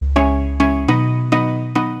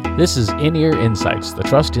This is In-Ear Insights, the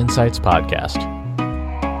Trust Insights podcast.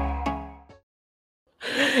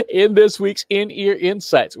 In this week's In-Ear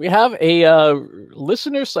Insights, we have a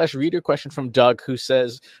listener/reader question from Doug who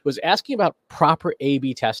was asking about proper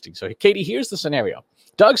A/B testing. So, Katie, here's the scenario.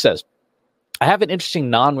 Doug says, I have an interesting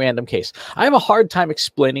non-random case. I have a hard time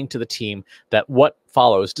explaining to the team that what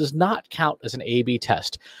follows does not count as an A/B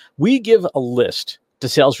test. We give a list to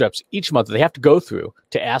sales reps each month that they have to go through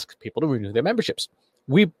to ask people to renew their memberships.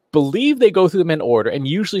 We believe they go through them in order and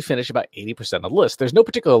usually finish about 80% of the list. There's no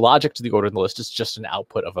particular logic to the order in the list. It's just an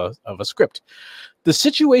output of a script. The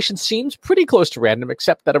situation seems pretty close to random,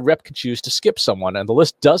 except that a rep can choose to skip someone, and the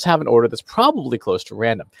list does have an order that's probably close to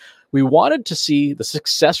random. We wanted to see the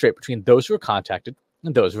success rate between those who are contacted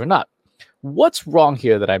and those who are not. What's wrong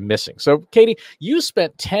here that I'm missing? So, Katie, you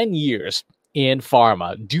spent 10 years in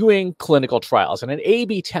pharma doing clinical trials, and an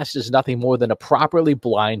A/B test is nothing more than a properly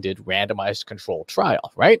blinded, randomized controlled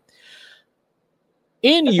trial, right?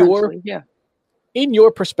 In your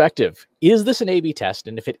perspective, is this an A/B test?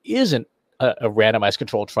 And if it isn't a randomized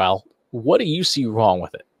controlled trial, what do you see wrong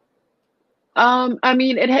with it? I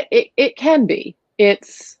mean, it can be.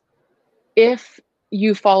 It's if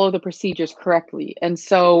you follow the procedures correctly. And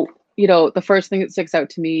so, the first thing that sticks out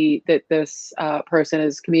to me that this person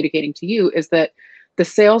is communicating to you is that the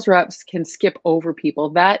sales reps can skip over people.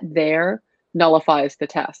 That there nullifies the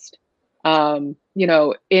test. In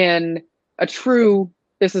a true,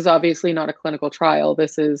 this is obviously not a clinical trial.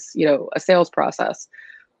 This is, a sales process.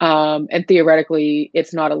 And theoretically,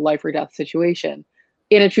 it's not a life or death situation.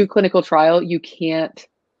 In a true clinical trial, you can't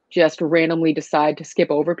just randomly decide to skip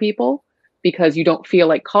over people because you don't feel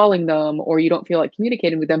like calling them or you don't feel like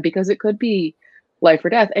communicating with them, because it could be life or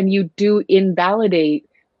death. And you do invalidate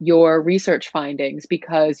your research findings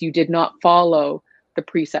because you did not follow the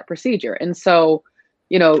preset procedure. And so,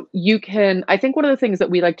 I think one of the things that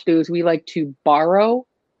we like to do is we like to borrow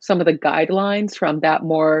some of the guidelines from that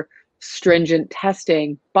more stringent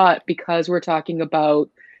testing. But because we're talking about,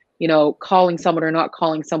 calling someone or not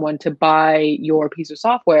calling someone to buy your piece of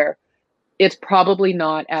software, it's probably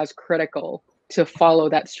not as critical to follow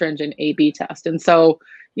that stringent A/B test. And so,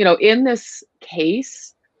 in this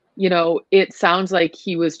case, it sounds like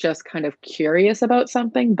he was just kind of curious about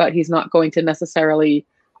something, but he's not going to necessarily,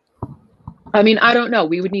 I mean, I don't know.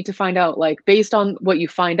 We would need to find out, like, based on what you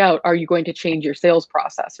find out, are you going to change your sales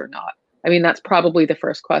process or not? I mean, that's probably the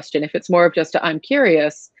first question. If it's more of just I'm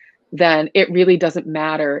curious, then it really doesn't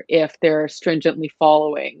matter if they're stringently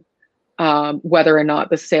following whether or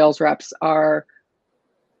not the sales reps are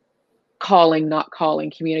calling, not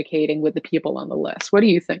calling, communicating with the people on the list. What do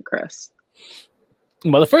you think, Chris?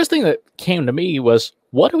 Well, the first thing that came to me was,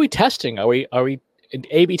 what are we testing? Are we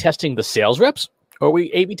A/B testing the sales reps? Or are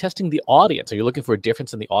we A/B testing the audience? Are you looking for a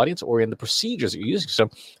difference in the audience or in the procedures that you're using? So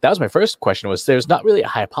that was my first question, was there's not really a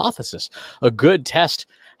hypothesis. A good test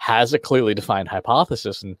has a clearly defined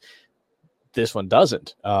hypothesis, and this one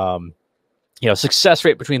doesn't. Success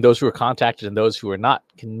rate between those who are contacted and those who are not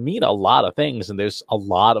can mean a lot of things. And there's a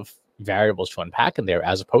lot of variables to unpack in there,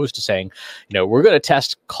 as opposed to saying, we're going to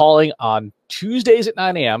test calling on Tuesdays at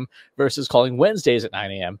 9 a.m. versus calling Wednesdays at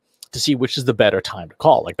 9 a.m. to see which is the better time to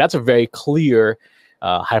call. Like, that's a very clear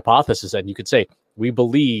hypothesis. And you could say, we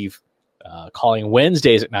believe calling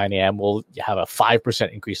Wednesdays at 9 a.m. will have a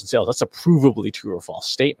 5% increase in sales. That's a provably true or false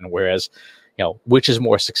statement. Whereas, which is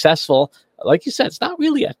more successful? Like you said, it's not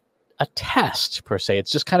really a test per se.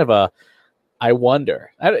 It's just kind of I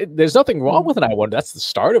wonder. There's nothing wrong with an I wonder. That's the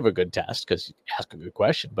start of a good test, because you ask a good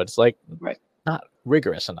question, but it's like not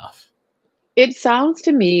rigorous enough. It sounds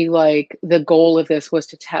to me like the goal of this was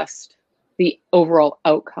to test the overall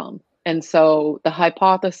outcome. And so the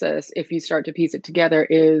hypothesis, if you start to piece it together,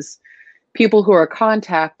 is people who are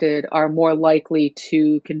contacted are more likely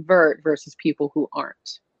to convert versus people who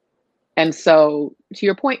aren't. And so, to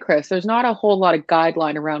your point, Chris, there's not a whole lot of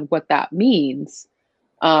guideline around what that means.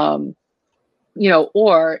 Or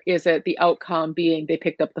is it the outcome being they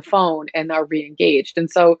picked up the phone and are re-engaged? And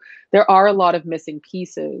so there are a lot of missing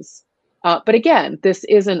pieces. But again, this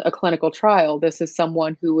isn't a clinical trial. This is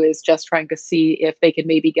someone who is just trying to see if they can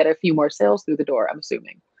maybe get a few more sales through the door, I'm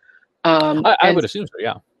assuming. I would assume so,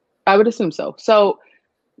 yeah. I would assume so. So,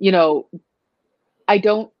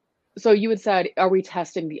 so you had said, are we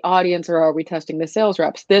testing the audience or are we testing the sales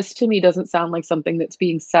reps? This to me doesn't sound like something that's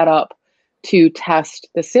being set up to test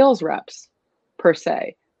the sales reps per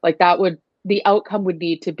se. Like, the outcome would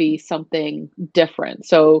need to be something different.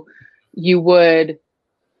 So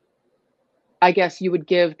I guess you would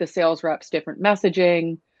give the sales reps different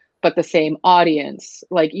messaging, but the same audience.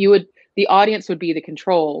 Like, the audience would be the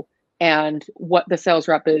control, and what the sales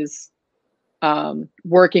rep is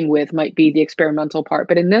working with might be the experimental part.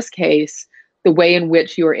 But in this case, the way in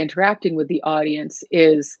which you are interacting with the audience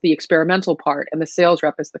is the experimental part, and the sales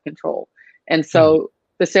rep is the control. And so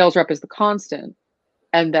the sales rep is the constant,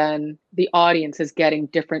 and then the audience is getting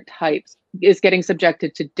different types, is getting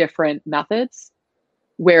subjected to different methods.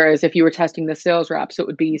 Whereas if you were testing the sales reps, it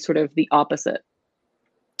would be sort of the opposite.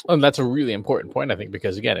 And that's a really important point, I think,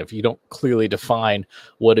 because again, if you don't clearly define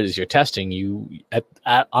what it is you're testing, you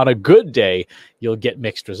on a good day, you'll get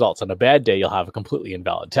mixed results. On a bad day, you'll have a completely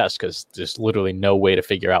invalid test because there's literally no way to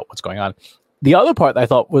figure out what's going on. The other part that I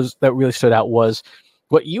thought that really stood out was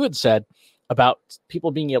what you had said about people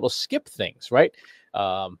being able to skip things, right?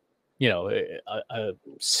 A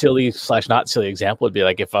silly / not silly example would be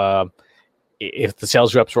like if the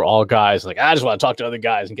sales reps were all guys, like, I just want to talk to other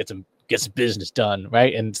guys and get some business done,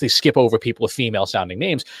 right? And they skip over people with female sounding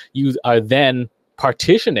names. You are then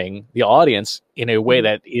partitioning the audience in a way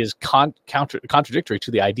that is contradictory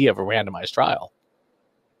to the idea of a randomized trial.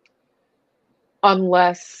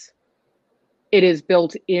 Unless it is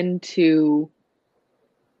built into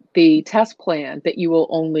the test plan that you will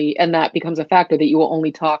only, and that becomes a factor, that you will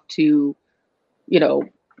only talk to,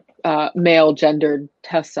 male gendered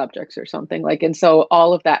test subjects or something like. And so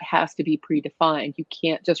all of that has to be predefined. You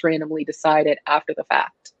can't just randomly decide it after the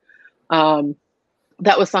fact.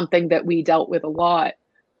 That was something that we dealt with a lot.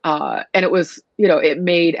 And it was, it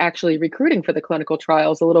made actually recruiting for the clinical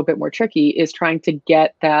trials a little bit more tricky, is trying to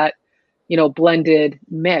get that, blended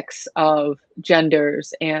mix of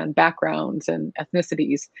genders and backgrounds and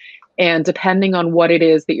ethnicities. And depending on what it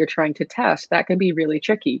is that you're trying to test, that can be really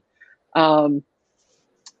tricky.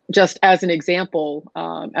 Just as an example,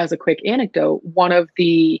 as a quick anecdote, one of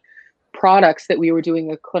the products that we were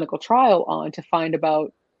doing a clinical trial on to find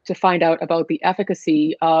out about the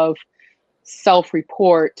efficacy of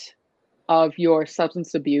self-report of your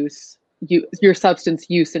substance abuse, your substance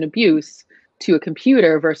use and abuse to a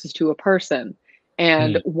computer versus to a person.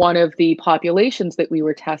 And one of the populations that we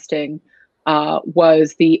were testing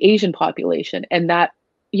was the Asian population. And that,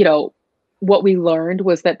 what we learned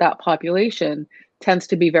was that population tends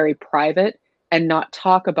to be very private and not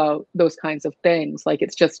talk about those kinds of things. Like,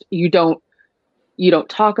 it's just, you don't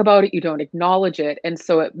talk about it, you don't acknowledge it. And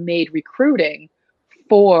so it made recruiting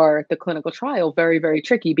for the clinical trial very, very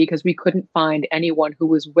tricky, because we couldn't find anyone who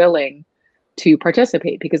was willing to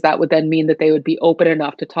participate, because that would then mean that they would be open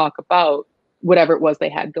enough to talk about whatever it was they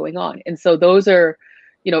had going on. And so those are,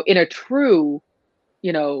 in a true,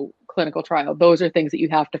 clinical trial, those are things that you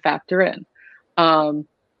have to factor in.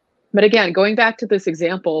 But again, going back to this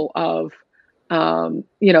example of,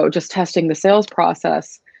 just testing the sales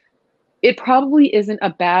process, it probably isn't a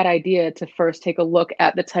bad idea to first take a look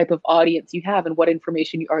at the type of audience you have and what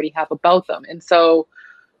information you already have about them. And so,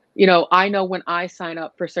 I know when I sign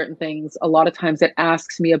up for certain things, a lot of times it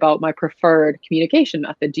asks me about my preferred communication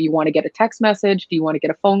method. Do you want to get a text message? Do you want to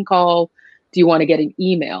get a phone call? Do you want to get an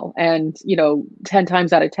email? And, 10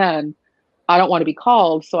 times out of 10, I don't want to be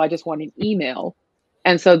called, so I just want an email.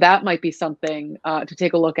 And so that might be something to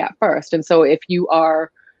take a look at first. And so if you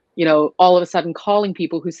are, all of a sudden calling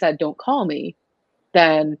people who said, don't call me,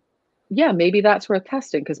 then yeah, maybe that's worth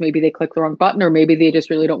testing, because maybe they clicked the wrong button, or maybe they just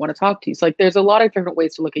really don't want to talk to you. So like, there's a lot of different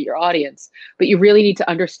ways to look at your audience, but you really need to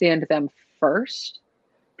understand them first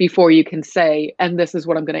before you can say, and this is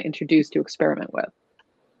what I'm going to introduce to experiment with.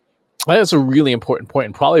 That's a really important point,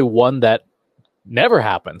 and probably one that never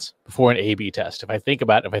happens before an A/B test. If I think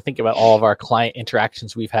about all of our client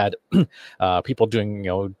interactions we've had, people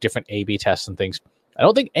doing different A/B tests and things, I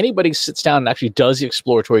don't think anybody sits down and actually does the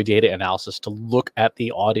exploratory data analysis to look at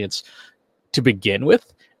the audience to begin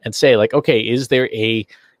with and say, like, okay, is there a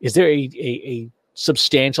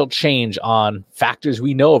substantial change on factors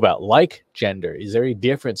we know about, like gender? Is there a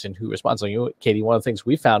difference in who responds? So, Katie, one of the things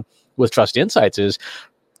we found with Trust Insights is,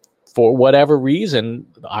 for whatever reason,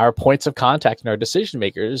 our points of contact and our decision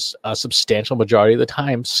makers, a substantial majority of the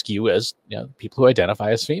time, skew as people who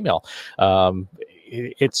identify as female.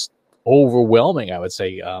 It's overwhelming, I would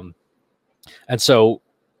say. And so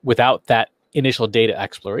without that initial data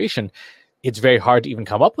exploration, it's very hard to even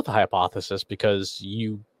come up with a hypothesis, because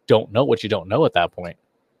you don't know what you don't know at that point.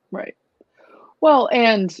 Right. Well,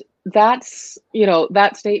 and that's,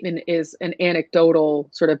 that statement is an anecdotal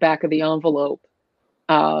sort of back of the envelope.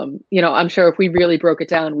 I'm sure if we really broke it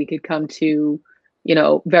down, we could come to,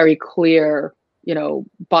 very clear,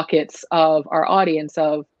 buckets of our audience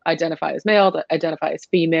of identify as male, identify as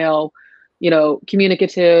female,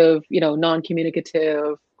 communicative,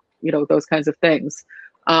 non-communicative, those kinds of things.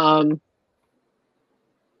 And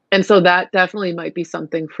so that definitely might be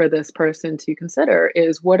something for this person to consider,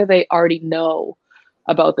 is what do they already know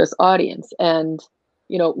about this audience, and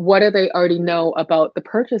what do they already know about the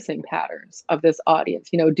purchasing patterns of this audience?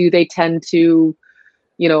 Do they tend to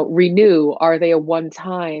renew? Are they a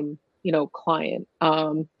one-time client?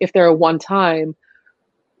 If they're a one-time,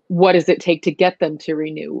 what does it take to get them to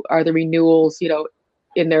renew? Are the renewals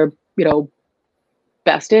in their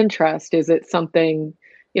best interest? Is it something,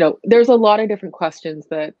 there's a lot of different questions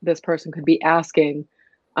that this person could be asking.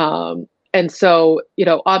 And so,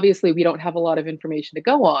 obviously we don't have a lot of information to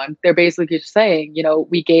go on. They're basically just saying,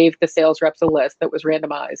 we gave the sales reps a list that was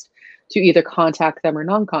randomized to either contact them or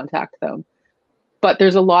non-contact them. But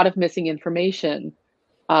there's a lot of missing information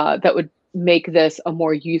that would make this a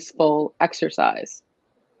more useful exercise.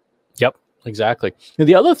 Yep, exactly. And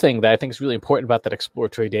the other thing that I think is really important about that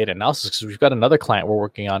exploratory data analysis is we've got another client we're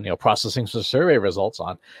working on, processing some survey results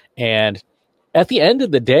on. And at the end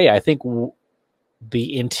of the day, I think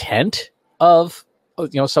the intent of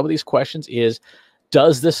some of these questions is,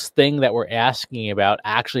 does this thing that we're asking about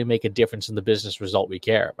actually make a difference in the business result we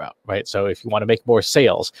care about, right? So if you want to make more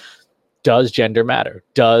sales, does gender matter?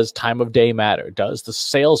 Does time of day matter? Does the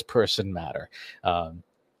salesperson matter?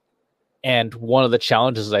 And one of the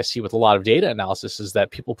challenges I see with a lot of data analysis is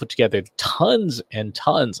that people put together tons and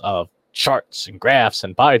tons of charts and graphs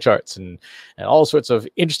and pie charts and all sorts of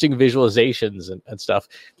interesting visualizations and stuff.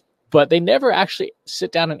 But they never actually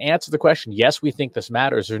sit down and answer the question, yes, we think this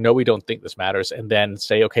matters, or no, we don't think this matters, and then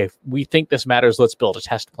say, okay, we think this matters, let's build a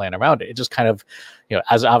test plan around it. It just kind of,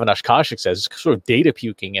 as Avinash Kaushik says, it's sort of data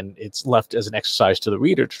puking, and it's left as an exercise to the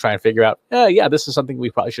reader to try and figure out, yeah, this is something we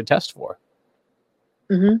probably should test for.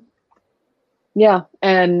 Mm-hmm. Yeah.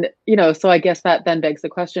 And, so I guess that then begs the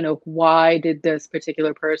question of, why did this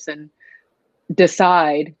particular person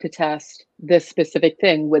decide to test this specific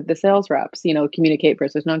thing with the sales reps, communicate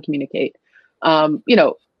versus non-communicate?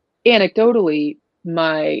 Anecdotally,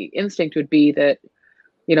 my instinct would be that,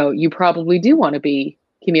 you probably do want to be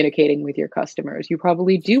communicating with your customers. You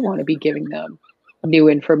probably do want to be giving them new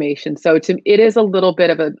information. So it is a little bit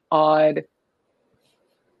of an odd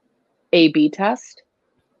A/B test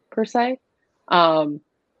per se. When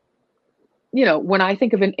I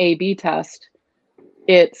think of an A/B test,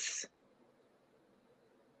 it's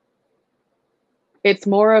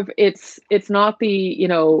more of, it's not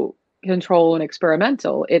the, control and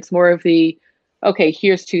experimental. It's more of the, okay,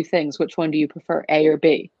 here's two things. Which one do you prefer, A or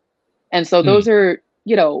B? And so those are,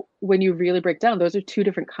 when you really break down, those are two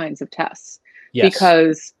different kinds of tests. Yes.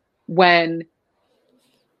 Because when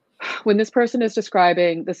this person is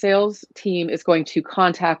describing, the sales team is going to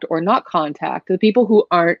contact or not contact, the people who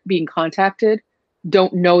aren't being contacted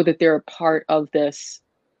don't know that they're a part of this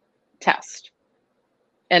test.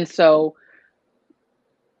 And so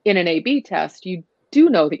in an A/B test, you do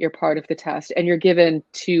know that you're part of the test, and you're given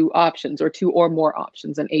two options or two or more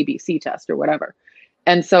options, an ABC test or whatever.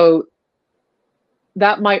 And so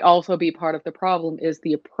that might also be part of the problem, is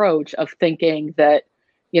the approach of thinking that,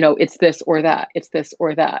 it's this or that, it's this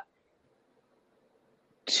or that.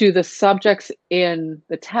 To the subjects in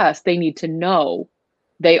the test, they need to know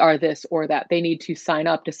they are this or that. They need to sign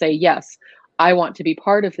up to say, yes, I want to be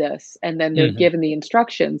part of this. And then they're given the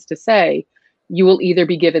instructions to say, you will either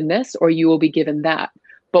be given this or you will be given that.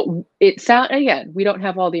 But again, we don't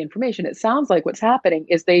have all the information. It sounds like what's happening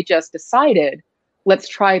is they just decided, let's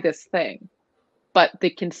try this thing. But the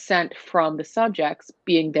consent from the subjects,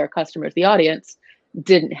 being their customers, the audience,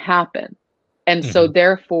 didn't happen. And so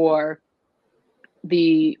therefore,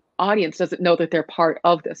 the audience doesn't know that they're part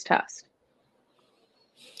of this test.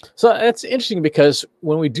 So it's interesting, because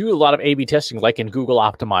when we do a lot of A/B testing, like in Google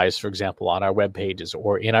Optimize, for example, on our web pages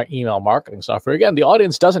or in our email marketing software, again, the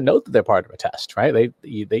audience doesn't know that they're part of a test, right?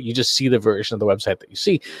 You just see the version of the website that you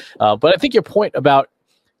see. But I think your point about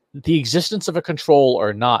the existence of a control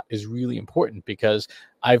or not is really important, because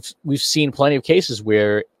we've seen plenty of cases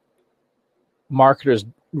where marketers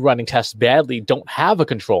running tests badly don't have a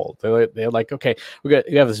control. They're like, okay, we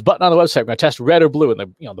have this button on the website, we're going to test red or blue, and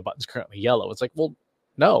the button's currently yellow. It's like, well,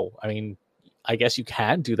 no, I mean, I guess you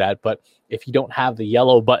can do that, but if you don't have the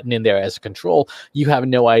yellow button in there as a control, you have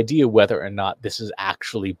no idea whether or not this is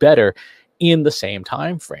actually better in the same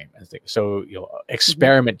time frame. I think so.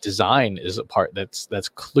 Experiment design is a part that's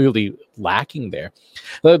clearly lacking there.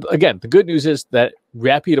 But again, the good news is that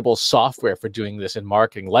reputable software for doing this in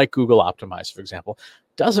marketing, like Google Optimize, for example,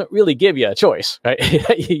 doesn't really give you a choice, right?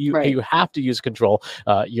 You have to use control.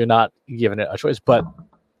 You're not given a choice, but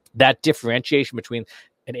that differentiation between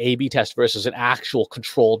an A/B test versus an actual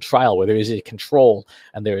controlled trial, where there is a control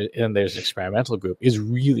and there's an experimental group, is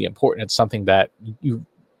really important. It's something that you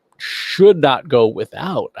should not go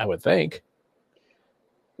without, I would think.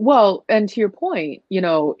 Well, and to your point,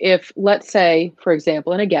 if let's say, for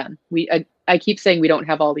example, and again, I keep saying we don't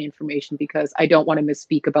have all the information because I don't want to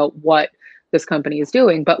misspeak about what this company is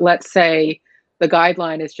doing, but let's say the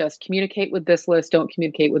guideline is just communicate with this list, don't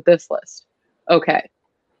communicate with this list. Okay.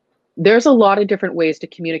 There's a lot of different ways to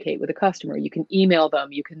communicate with a customer. You can email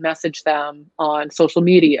them, you can message them on social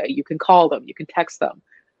media, you can call them, you can text them.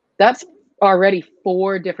 That's already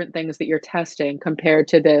 4 different things that you're testing compared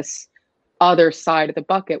to this other side of the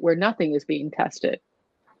bucket where nothing is being tested.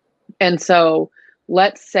 And so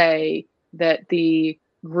let's say that the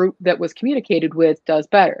group that was communicated with does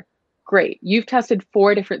better. Great. You've tested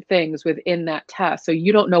 4 different things within that test. So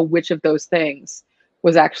you don't know which of those things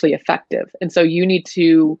was actually effective. And so you need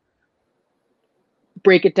to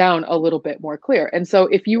break it down a little bit more clear. And so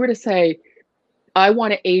if you were to say, I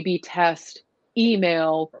want to A/B test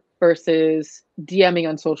email versus DMing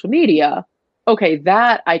on social media, okay,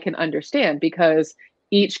 that I can understand because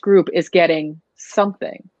each group is getting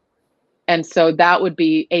something. And so that would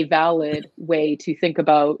be a valid way to think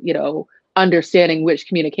about, understanding which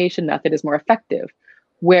communication method is more effective.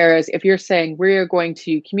 Whereas if you're saying we're going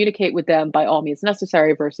to communicate with them by all means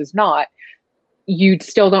necessary versus not, you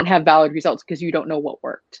still don't have valid results because you don't know what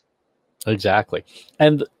worked. Exactly.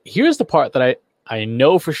 And here's the part that I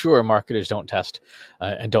know for sure marketers don't test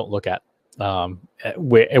and don't look at,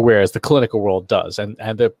 whereas the clinical world does, and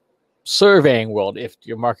the surveying world, if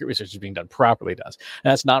your market research is being done properly, does.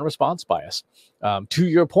 And that's non-response bias. To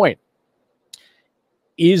your point,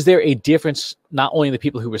 is there a difference not only in the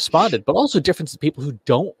people who responded, but also a difference in people who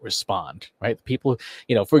don't respond, right? People,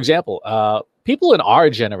 for example, people in our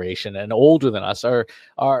generation and older than us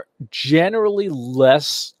are generally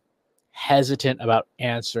less hesitant about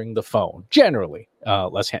answering the phone, generally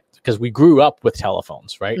because we grew up with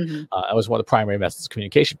telephones, right? Mm-hmm. That was one of the primary methods of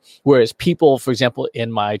communication. Whereas people, for example,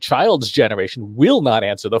 in my child's generation will not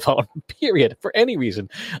answer the phone, period, for any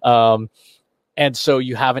reason. And so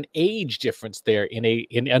you have an age difference there in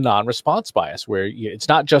a non-response bias where it's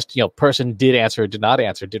not just, person did answer, did not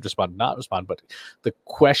answer, did respond, did not respond. But the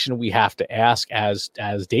question we have to ask as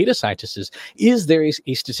data scientists is there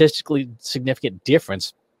a statistically significant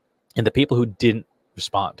difference in the people who didn't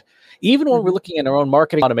respond? Even when we're looking at our own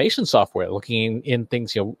marketing automation software, looking in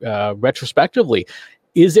things, retrospectively,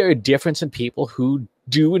 is there a difference in people who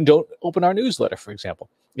do and don't open our newsletter, for example?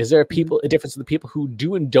 Is there a difference in the people who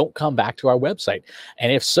do and don't come back to our website?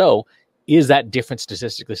 And if so, is that difference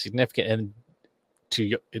statistically significant? And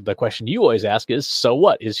the question you always ask is, so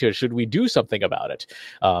what? Should we do something about it?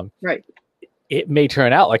 Right. It may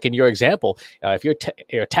turn out, like in your example, if you're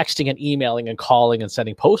texting and emailing and calling and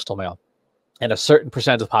sending postal mail, and a certain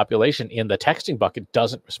percent of the population in the texting bucket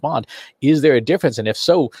doesn't respond, is there a difference? And if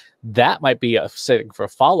so, that might be a setting for a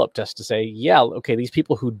follow-up test to say, yeah, okay, these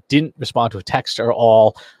people who didn't respond to a text are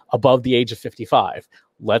all above the age of 55.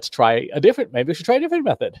 Maybe we should try a different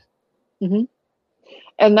method. Mm-hmm.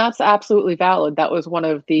 And that's absolutely valid. That was one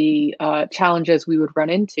of the challenges we would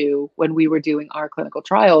run into when we were doing our clinical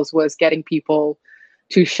trials, was getting people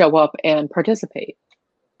to show up and participate.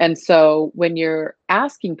 And so when you're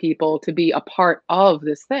asking people to be a part of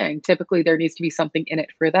this thing, typically there needs to be something in it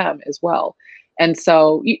for them as well. And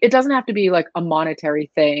so it doesn't have to be like a monetary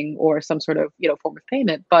thing or some sort of, form of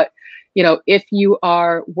payment. But, if you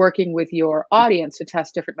are working with your audience to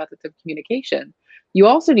test different methods of communication, you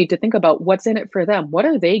also need to think about what's in it for them. What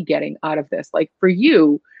are they getting out of this? Like for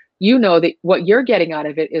you, that what you're getting out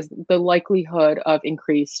of it is the likelihood of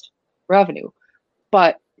increased revenue.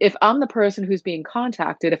 But if I'm the person who's being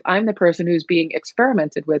contacted, if I'm the person who's being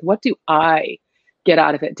experimented with, what do I get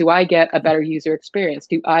out of it? Do I get a better user experience?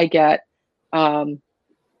 Do I get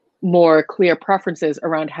more clear preferences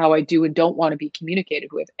around how I do and don't want to be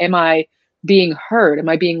communicated with? Am I being heard? Am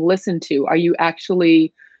I being listened to? Are you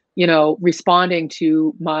actually, responding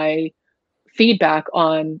to my feedback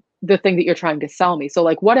on the thing that you're trying to sell me? So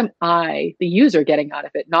like, what am I, the user, getting out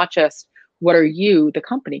of it? Not just what are you, the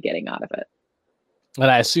company, getting out of it? And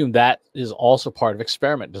I assume that is also part of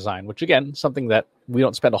experiment design, which, again, something that we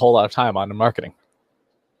don't spend a whole lot of time on in marketing.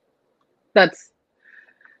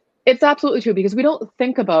 It's absolutely true, because we don't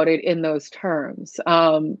think about it in those terms.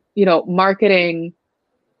 Marketing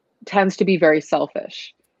tends to be very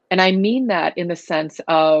selfish. And I mean that in the sense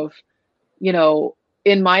of,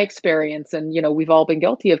 in my experience, and, we've all been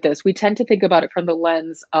guilty of this, we tend to think about it from the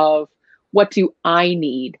lens of, what do I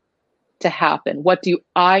need to happen? What do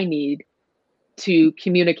I need to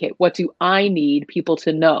communicate? What do I need people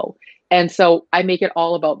to know? And so I make it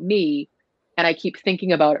all about me, and I keep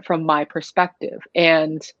thinking about it from my perspective.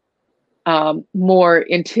 And more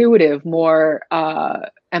intuitive, more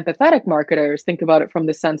empathetic marketers think about it from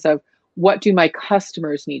the sense of, what do my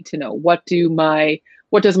customers need to know? What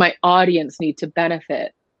does my audience need to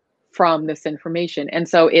benefit from this information? And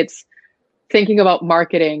so it's thinking about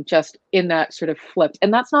marketing just in that sort of flipped.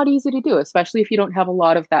 And that's not easy to do, especially if you don't have a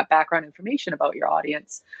lot of that background information about your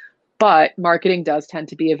audience. But marketing does tend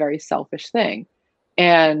to be a very selfish thing.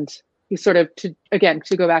 And you sort of, to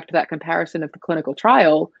go back to that comparison of the clinical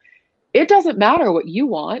trial, it doesn't matter what you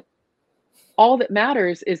want. All that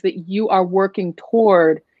matters is that you are working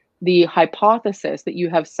toward the hypothesis that you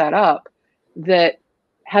have set up that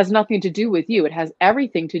has nothing to do with you. It has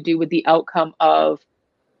everything to do with the outcome of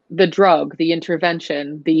the drug, the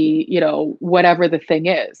intervention, the, whatever the thing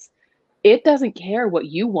is. It doesn't care what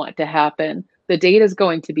you want to happen. The data is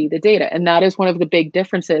going to be the data. And that is one of the big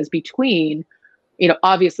differences between,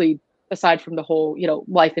 obviously, aside from the whole,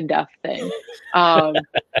 life and death thing,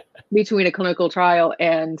 between a clinical trial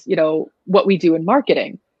and, what we do in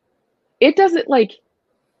marketing. It doesn't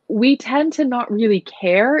we tend to not really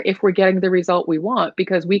care if we're getting the result we want,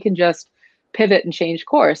 because we can just pivot and change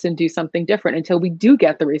course and do something different until we do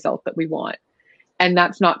get the result that we want. And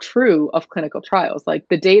that's not true of clinical trials. Like,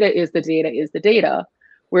 the data is the data is the data.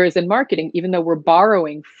 Whereas in marketing, even though we're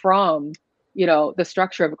borrowing from, the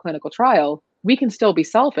structure of a clinical trial, we can still be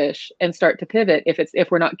selfish and start to pivot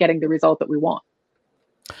if we're not getting the result that we want.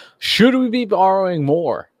 Should we be borrowing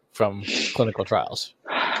more from clinical trials?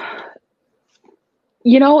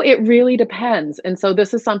 It really depends. And so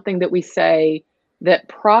this is something that we say, that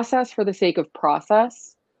process for the sake of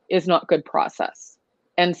process is not good process.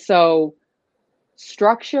 And so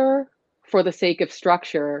structure for the sake of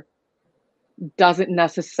structure doesn't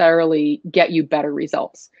necessarily get you better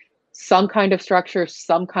results. Some kind of structure,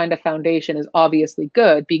 some kind of foundation is obviously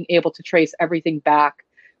good. Being able to trace everything back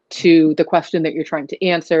to the question that you're trying to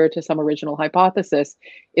answer, to some original hypothesis,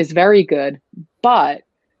 is very good. But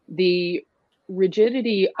the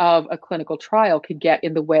rigidity of a clinical trial could get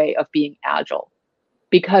in the way of being agile,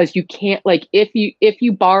 because you can't, if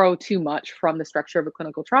you borrow too much from the structure of a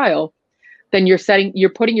clinical trial, then you're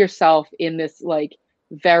putting yourself in this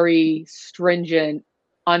very stringent,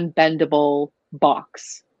 unbendable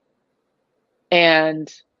box.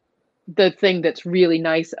 And the thing that's really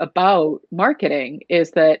nice about marketing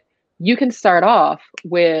is that you can start off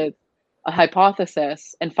with a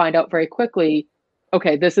hypothesis and find out very quickly,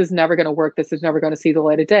 okay, this is never going to work. This is never going to see the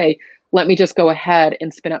light of day. Let me just go ahead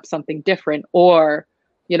and spin up something different. Or,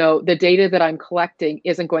 the data that I'm collecting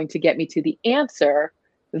isn't going to get me to the answer.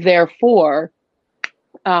 Therefore,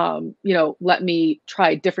 let me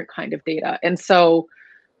try a different kind of data. And so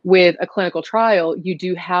with a clinical trial, you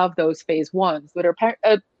do have those phase ones that are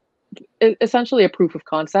essentially a proof of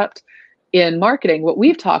concept. In marketing, what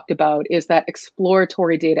we've talked about is that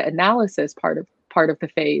exploratory data analysis part of the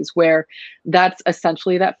phase, where that's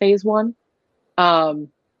essentially that phase one.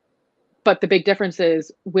 But the big difference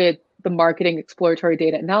is, with the marketing exploratory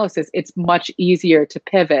data analysis, it's much easier to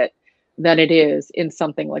pivot than it is in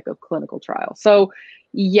something like a clinical trial. So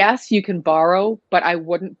yes, you can borrow, but I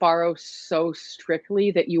wouldn't borrow so strictly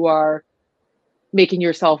that you are making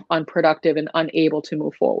yourself unproductive and unable to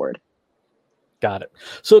move forward. Got it.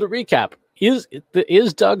 So to recap, is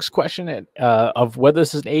Doug's question of whether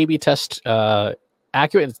this is an A/B test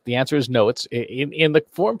accurate? The answer is no. It's in the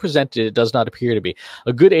form presented. It does not appear to be.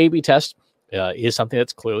 A good A/B test is something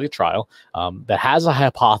that's clearly a trial, that has a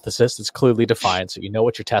hypothesis that's clearly defined, so you know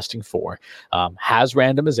what you're testing for, has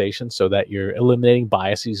randomization so that you're eliminating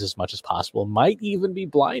biases as much as possible, might even be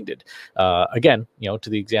blinded. Again, to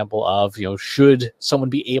the example of, should someone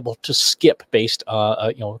be able to skip based,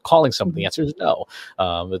 calling someone? The answer is no.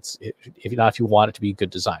 If you want it to be good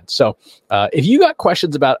design. So if you got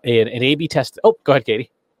questions about an A/B test, go ahead,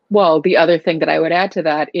 Katie. Well, the other thing that I would add to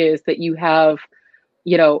that is that you have,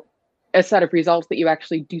 a set of results that you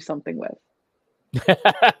actually do something with.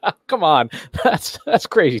 Come on. That's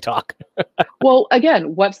crazy talk. Well,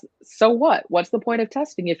 again, what's the point of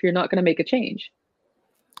testing if you're not going to make a change?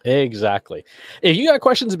 Exactly. If you got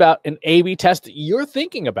questions about an A/B test that you're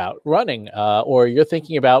thinking about running, or you're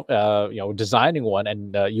thinking about designing one,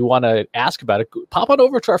 and you want to ask about it, pop on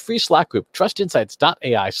over to our free Slack group,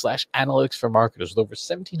 trustinsights.ai/analytics for marketers, with over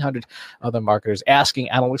 1,700 other marketers asking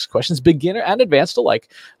analytics questions, beginner and advanced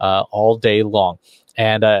alike, all day long.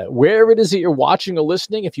 And wherever it is that you're watching or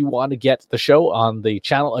listening, if you want to get the show on the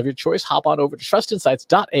channel of your choice, hop on over to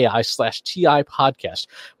trustinsights.ai/TI podcast,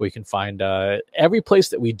 where you can find every place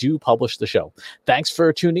that we do publish the show. Thanks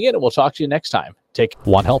for tuning in, and we'll talk to you next time.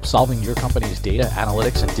 Want help solving your company's data,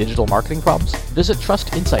 analytics, and digital marketing problems? Visit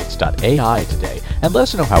trustinsights.ai today and let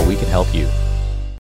us know how we can help you.